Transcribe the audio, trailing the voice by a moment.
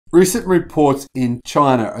Recent reports in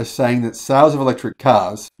China are saying that sales of electric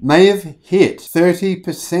cars may have hit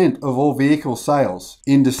 30% of all vehicle sales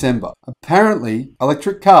in December. Apparently,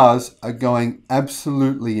 electric cars are going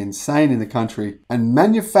absolutely insane in the country and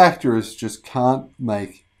manufacturers just can't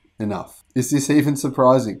make enough. Is this even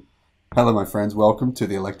surprising? Hello my friends, welcome to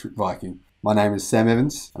the Electric Viking. My name is Sam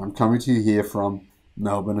Evans and I'm coming to you here from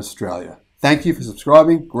Melbourne, Australia. Thank you for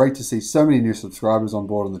subscribing. Great to see so many new subscribers on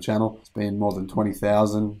board on the channel. It's been more than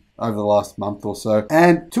 20,000 over the last month or so.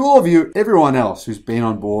 And to all of you, everyone else who's been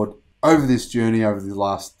on board over this journey over the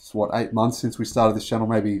last, 8 months since we started this channel,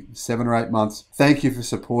 maybe 7 or 8 months. Thank you for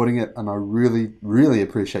supporting it. And I really, really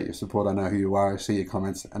appreciate your support. I know who you are. I see your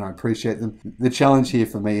comments and I appreciate them. The challenge here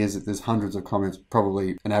for me is that there's hundreds of comments,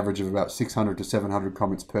 probably an average of about 600 to 700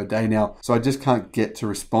 comments per day now. So I just can't get to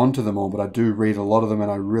respond to them all, but I do read a lot of them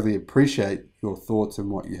and I really appreciate your thoughts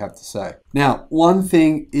and what you have to say. Now, one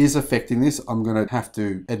thing is affecting this. I'm going to have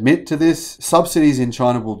to admit to this. Subsidies in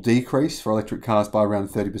China will decrease for electric cars by around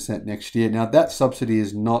 30% next year. Now, that subsidy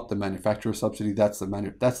is not the manufacturer subsidy. That's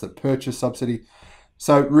the purchase subsidy.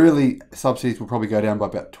 So really, subsidies will probably go down by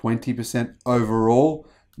about 20% overall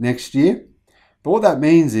next year. But what that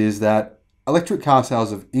means is that electric car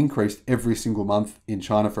sales have increased every single month in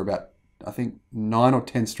China for about, I think, 9 or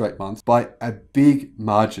 10 straight months by a big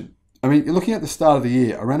margin. I mean, you're looking at the start of the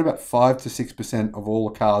year, around about 5 to 6% of all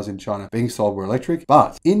the cars in China being sold were electric.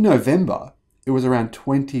 But in November, it was around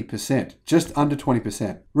 20%, just under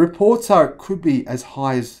 20%. Reports are it could be as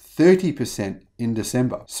high as 30% in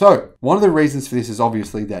December. So one of the reasons for this is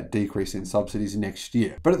obviously that decrease in subsidies next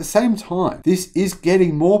year. But at the same time, this is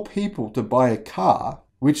getting more people to buy a car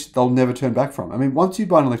which they'll never turn back from. I mean, once you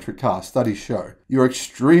buy an electric car, studies show, you're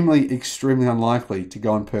extremely unlikely to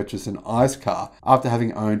go and purchase an ICE car after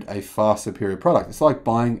having owned a far superior product. It's like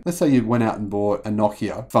buying, let's say you went out and bought a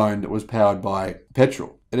Nokia phone that was powered by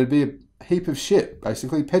petrol. It'd be a heap of shit,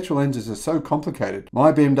 basically. Petrol engines are so complicated.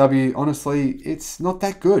 My BMW, honestly, it's not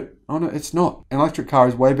that good. Oh no, it's not. An electric car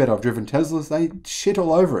is way better. I've driven Teslas, they shit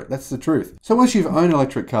all over it. That's the truth. So once you've owned an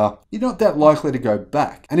electric car, you're not that likely to go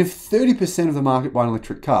back. And if 30% of the market buy an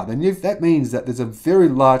electric car, then that means that there's a very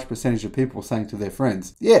large percentage of people saying to their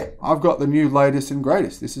friends, yeah, I've got the new latest and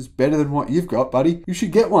greatest. This is better than what you've got, buddy. You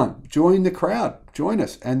should get one. Join the crowd. Join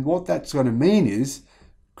us. And what that's going to mean is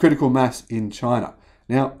critical mass in China.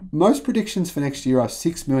 Now, most predictions for next year are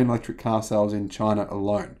 6 million electric car sales in China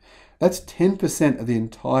alone. That's 10% of the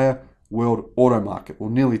entire world auto market, or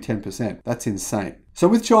nearly 10%. That's insane. So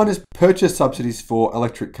with China's purchase subsidies for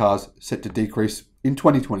electric cars set to decrease in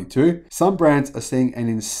 2022, some brands are seeing an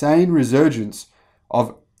insane resurgence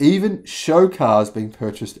of even show cars being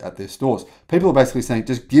purchased at their stores. People are basically saying,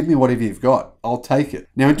 just give me whatever you've got, I'll take it.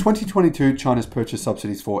 Now in 2022, China's purchase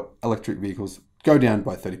subsidies for electric vehicles go down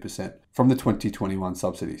by 30% from the 2021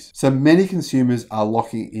 subsidies. So many consumers are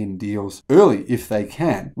locking in deals early if they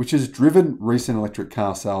can, which has driven recent electric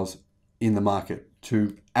car sales in the market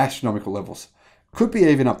to astronomical levels. Could be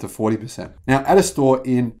even up to 40%. Now at a store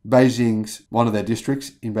in Beijing's, one of their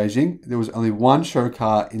districts in Beijing, there was only one show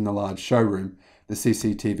car in the large showroom, the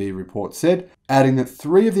CCTV report said, adding that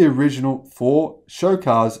 3 of the original 4 show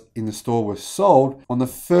cars in the store were sold on the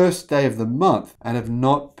first day of the month and have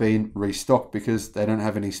not been restocked because they don't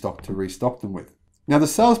have any stock to restock them with. Now the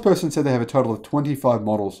salesperson said they have a total of 25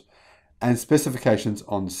 models and specifications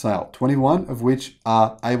on sale, 21 of which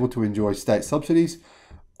are able to enjoy state subsidies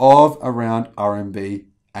of around RMB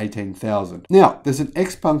 18,000. Now, there's an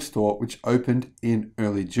Xpeng store which opened in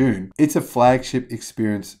early June. It's a flagship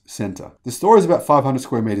experience center. The store is about 500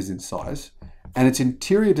 square meters in size, and its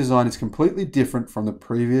interior design is completely different from the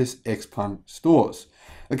previous Xpeng stores.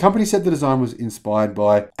 The company said the design was inspired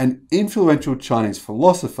by an influential Chinese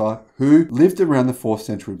philosopher who lived around the 4th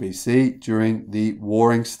century BC during the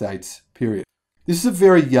Warring States period. This is a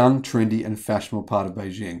very young, trendy, and fashionable part of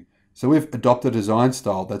Beijing. So we've adopted a design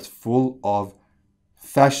style that's full of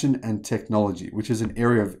fashion and technology, which is an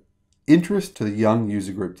area of interest to the young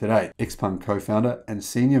user group today, Xpeng co-founder and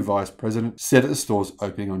senior vice president said at the store's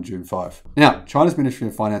opening on June 5. Now, China's Ministry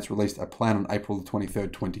of Finance released a plan on April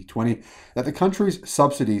 23rd, 2020, that the country's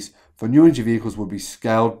subsidies for new energy vehicles would be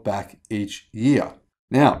scaled back each year.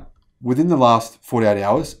 Now, within the last 48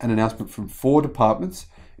 hours, an announcement from 4 departments,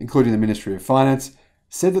 including the Ministry of Finance,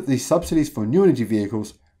 said that the subsidies for new energy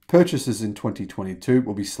vehicles purchases in 2022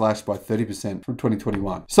 will be slashed by 30% from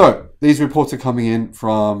 2021. So these reports are coming in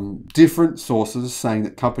from different sources saying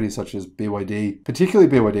that companies such as BYD,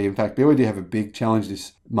 particularly BYD, in fact, BYD have a big challenge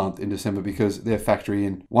this month in December because their factory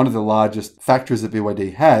in one of the largest factories that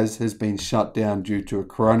BYD has been shut down due to a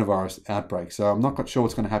coronavirus outbreak. So I'm not quite sure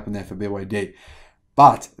what's going to happen there for BYD.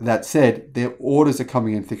 But that said, their orders are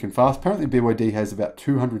coming in thick and fast. Apparently BYD has about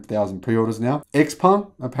 200,000 pre-orders now.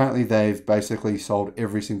 XPeng, apparently they've basically sold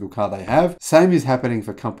every single car they have. Same is happening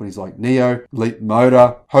for companies like NIO, Leap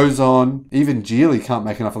Motor, Hoson, even Geely can't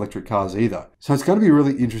make enough electric cars either. So it's going to be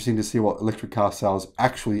really interesting to see what electric car sales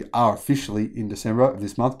actually are officially in December of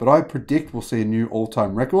this month. But I predict we'll see a new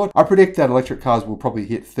all-time record. I predict that electric cars will probably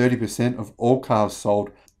hit 30% of all cars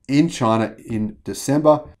sold in China in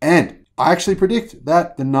December. And I actually predict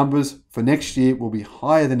that the numbers for next year will be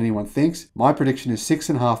higher than anyone thinks. My prediction is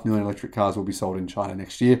 6.5 million electric cars will be sold in China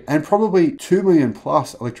next year, and probably 2 million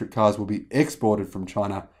plus electric cars will be exported from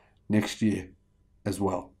China next year as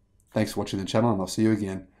well. Thanks for watching the channel, and I'll see you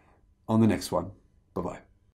again on the next one. Bye-bye.